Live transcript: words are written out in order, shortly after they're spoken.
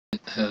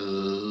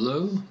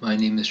Hello, my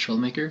name is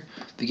Troublmaker.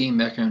 The game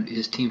background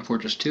is Team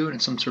Fortress 2 and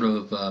it's some sort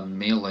of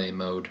melee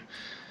mode.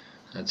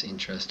 That's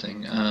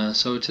interesting.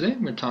 So today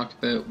I'm going to talk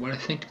about what I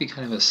think to be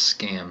kind of a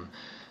scam.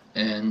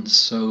 And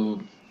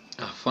so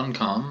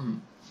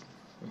Funcom,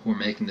 who are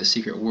making the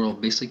Secret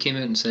World, basically came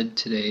out and said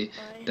today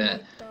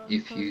that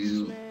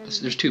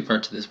there's two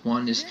parts to this.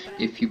 One is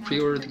if you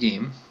pre-order the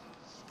game,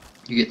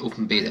 you get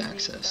open beta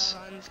access.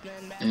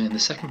 And the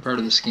second part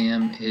of the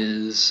scam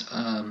is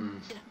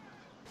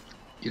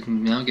you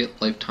can now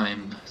get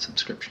lifetime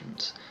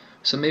subscriptions.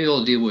 So maybe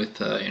I'll deal with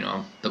the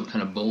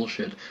kind of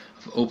bullshit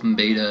of open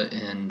beta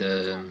and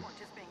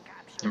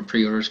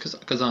pre-orders,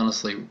 because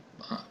honestly,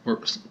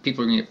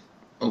 people are gonna get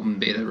open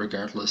beta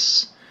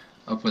regardless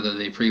of whether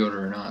they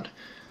pre-order or not.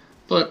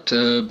 But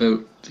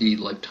about the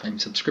lifetime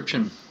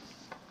subscription,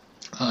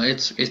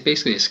 it's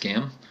basically a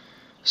scam.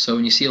 So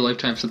when you see a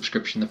lifetime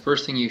subscription, the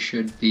first thing you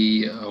should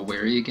be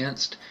wary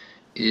against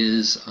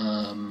is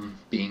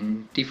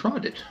being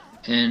defrauded.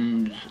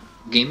 And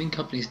gaming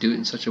companies do it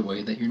in such a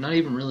way that you're not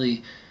even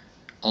really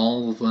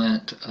all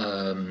that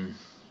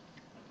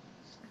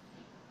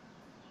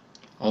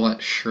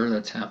sure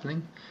that's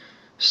happening.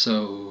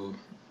 So,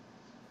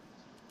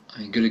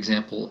 a good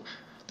example,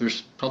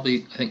 there's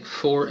probably, I think,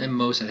 4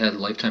 MMOs that had a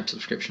lifetime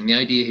subscription. The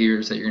idea here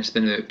is that you're going to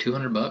spend about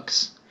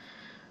 $200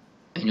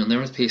 and you'll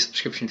never pay a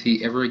subscription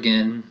fee ever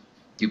again.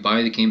 You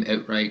buy the game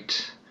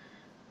outright,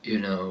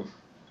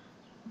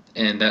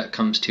 and that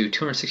comes to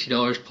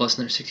 $260 plus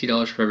another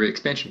 $60 for every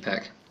expansion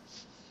pack.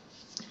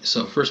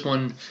 So first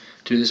one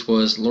to do this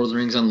was Lord of the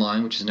Rings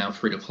Online, which is now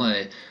free to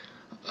play.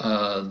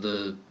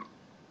 The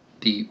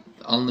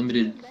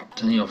unlimited,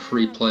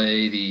 free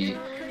play, the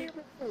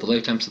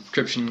lifetime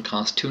subscription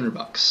cost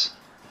 $200,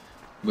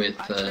 with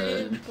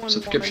a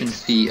subscription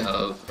fee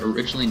of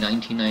originally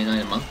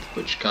 $19.99 a month,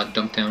 which got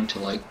dumped down to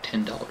like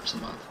 $10 a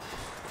month.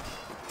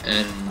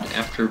 And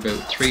after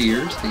about 3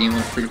 years, the game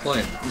went free to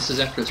play. This is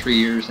after 3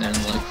 years and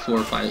like 4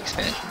 or 5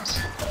 expansions.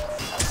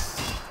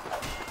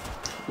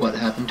 What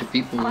happened to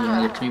people who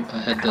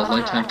had the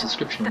lifetime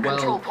subscription?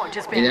 Well,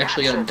 it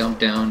actually got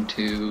dumped down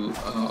to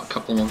a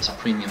couple months of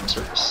premium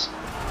service.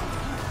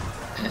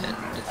 And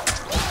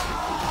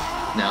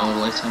now the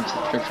lifetime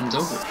subscription's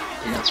over.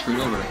 They got screwed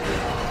over.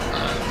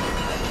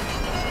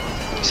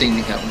 Same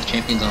thing happened with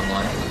Champions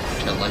Online,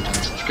 which had a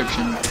lifetime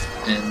subscription,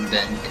 and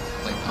then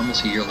like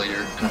almost a year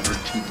later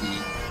converted to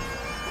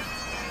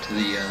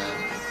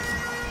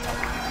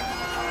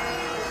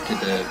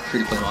the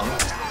free-to-play model.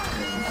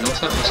 And it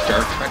also happened with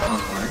Star Trek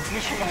Online,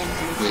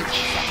 which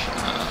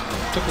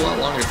took a lot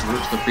longer to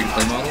convert to the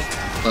free-to-play model,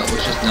 but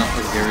was just not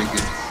a very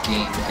good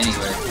game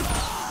anyway.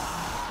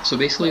 So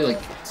basically,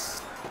 like,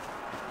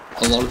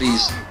 a lot of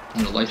these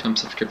lifetime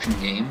subscription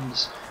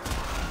games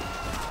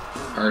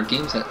are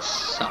games that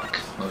suck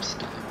most of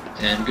the time.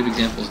 And a good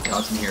example is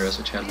Gods and Heroes,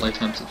 which had a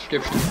lifetime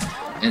subscription,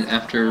 and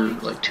after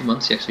like 2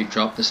 months he actually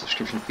dropped the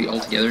subscription fee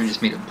altogether and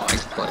just made it buy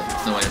to play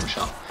with no item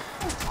shop.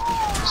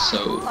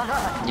 So,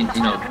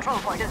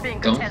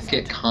 don't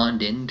get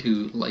conned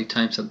into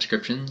lifetime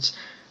subscriptions.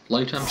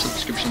 Lifetime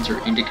subscriptions are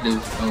indicative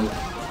of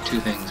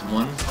 2 things.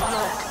 One,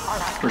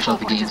 first off,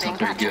 the game's not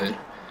very good,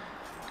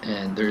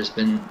 and there's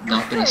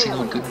not been a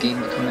single good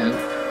game to come out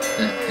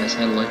that has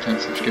had a lifetime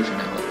subscription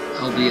now.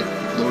 Albeit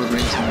Lord of the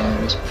Rings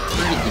Online was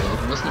pretty good.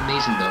 It wasn't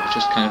amazing though, it was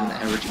just kind of an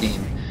average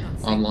game.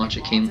 On launch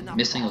it came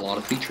missing a lot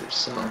of features,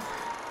 so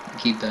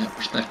keep that in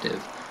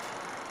perspective.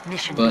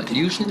 But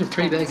usually they're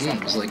pretty bad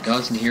games. Like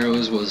Gods and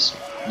Heroes was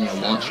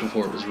launched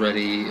before it was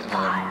ready.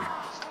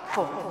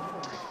 4,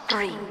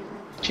 3,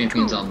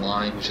 Champions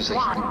Online, which is a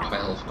heaping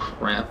pile of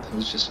crap. It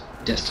was just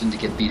destined to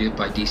get beat up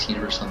by DC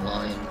Universe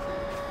Online.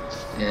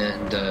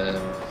 And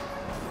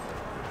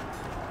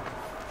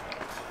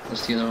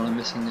what's the other one I'm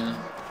missing now?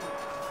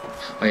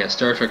 Oh yeah,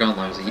 Star Trek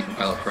Online was a heaping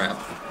pile of crap.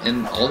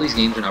 And all these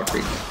games are now free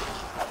to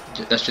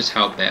play. That's just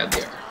how bad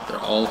they are. They're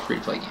all free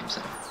to play games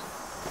now.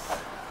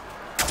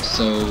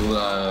 So,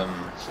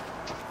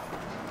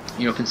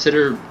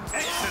 consider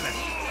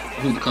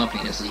who the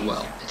company is as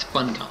well. It's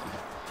Funcom.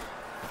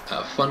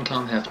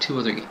 Funcom have 2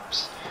 other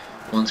games.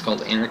 One's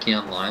called Anarchy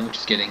Online, which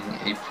is getting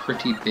a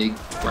pretty big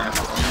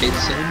graphic update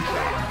soon,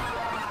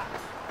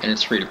 and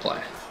it's free to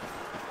play.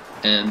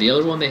 And the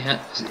other one they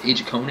have is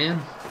Age of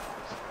Conan,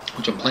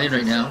 which I'm playing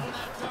right now.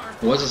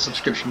 It was a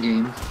subscription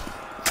game,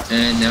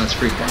 and now it's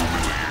free to play.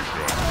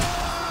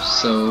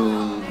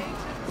 So,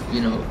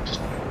 just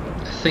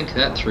think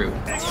that through.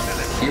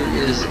 Here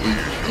is a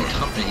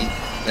company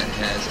that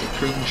has a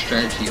proven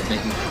strategy of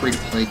making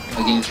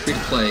games free to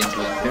play and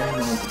doing very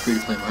well with the free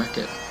to play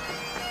market.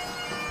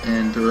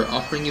 And they're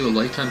offering you a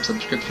lifetime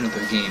subscription of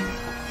their game.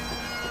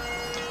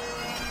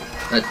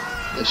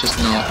 That's just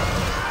not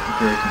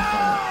very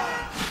compelling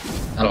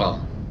at all.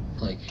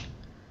 Like,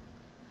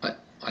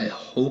 I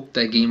hope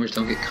that gamers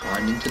don't get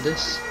conned into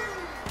this.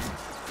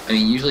 I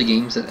mean, usually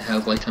games that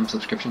have lifetime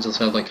subscriptions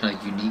also have like kind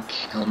of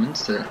unique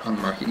elements that aren't on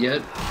the market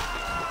yet,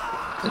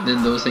 and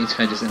then those things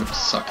kind of just end up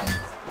sucking.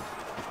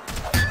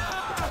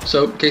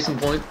 So, case in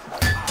point,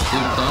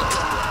 here's the thought.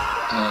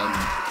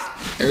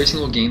 every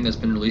single game that's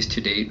been released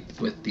to date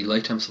with the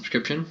lifetime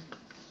subscription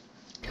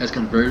has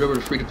converted over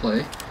to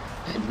free-to-play,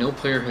 and no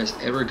player has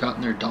ever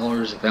gotten their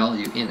dollar's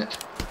value in it.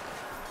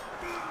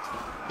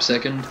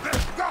 Second,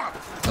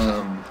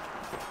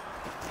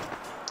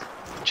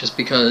 just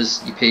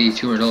because you pay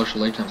 $200 for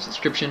a lifetime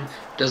subscription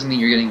doesn't mean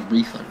you're getting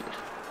refunded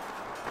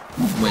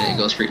when it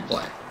goes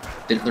free-to-play.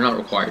 They're not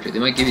required to. They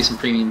might give you some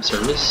premium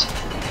service,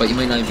 but you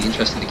might not even be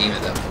interested in the game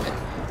at that point.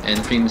 And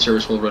the premium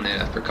service will run out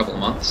after a couple of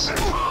months.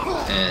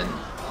 And,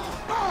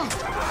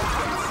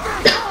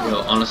 you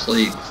know,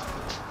 honestly,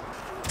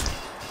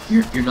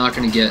 you're not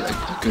going to get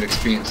a good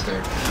experience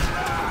there.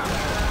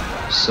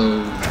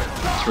 So,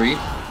 3.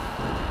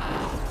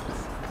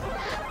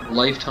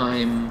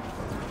 Lifetime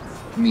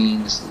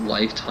means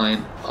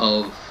lifetime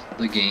of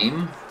the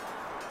game,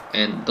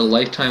 and the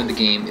lifetime of the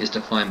game is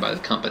defined by the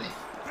company.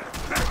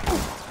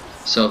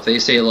 So if they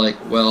say like,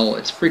 well,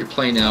 it's free to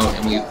play now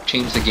and we've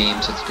changed the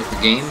game so it's a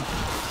different game,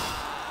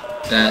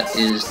 that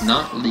is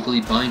not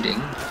legally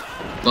binding,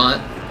 but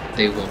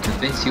they will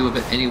convince you of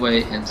it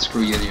anyway and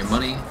screw you out of your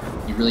money.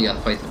 You really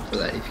gotta fight them for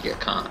that if you get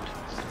conned.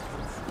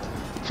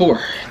 4,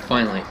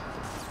 finally.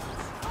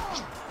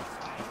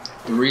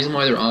 The reason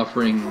why they're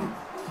offering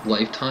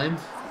lifetime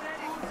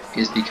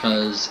is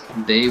because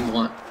they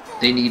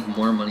need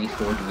more money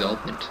for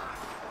development.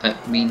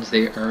 That means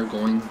they are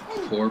going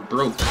for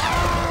broke.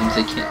 That means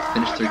they can't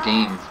finish their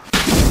game.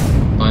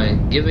 By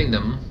giving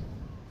them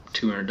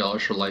 $200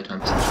 for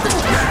lifetime subscription,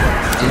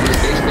 it is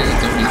basically a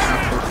donation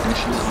for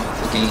finishing off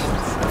the game.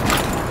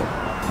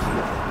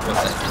 What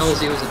that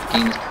tells you is that the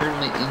game is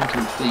currently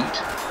incomplete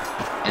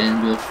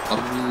and will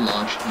probably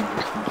launch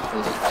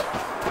incomplete.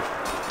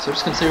 So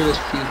just consider those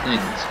few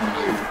things when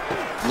you're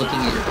looking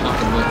at your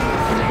pocketbook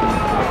for the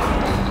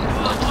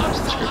lifetime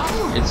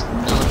subscription. It's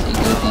not a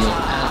good deal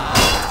at all.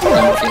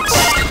 Don't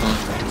get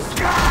conned into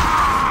it.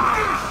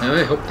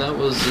 Anyway, I hope that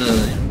was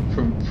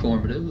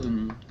informative,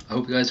 and I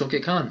hope you guys don't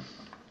get conned.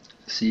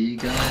 See you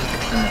guys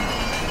next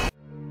time.